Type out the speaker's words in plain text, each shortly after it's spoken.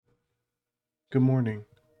Good morning.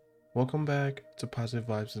 Welcome back to Positive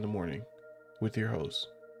Vibes in the Morning with your host,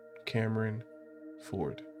 Cameron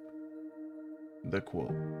Ford. The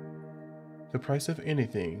quote: "The price of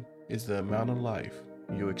anything is the amount of life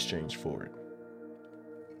you exchange for it."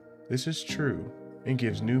 This is true and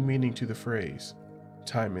gives new meaning to the phrase,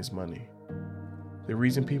 time is money. The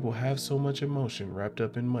reason people have so much emotion wrapped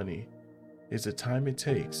up in money is the time it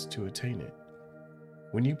takes to attain it.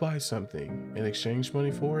 When you buy something and exchange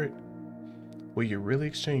money for it, what you're really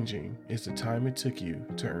exchanging is the time it took you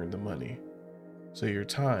to earn the money. So your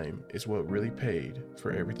time is what really paid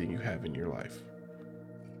for everything you have in your life.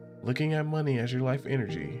 Looking at money as your life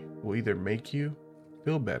energy will either make you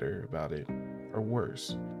feel better about it or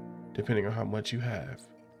worse, depending on how much you have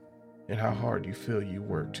and how hard you feel you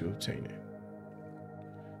work to obtain it.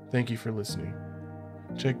 Thank you for listening.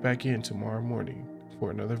 Check back in tomorrow morning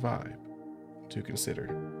for another vibe to consider.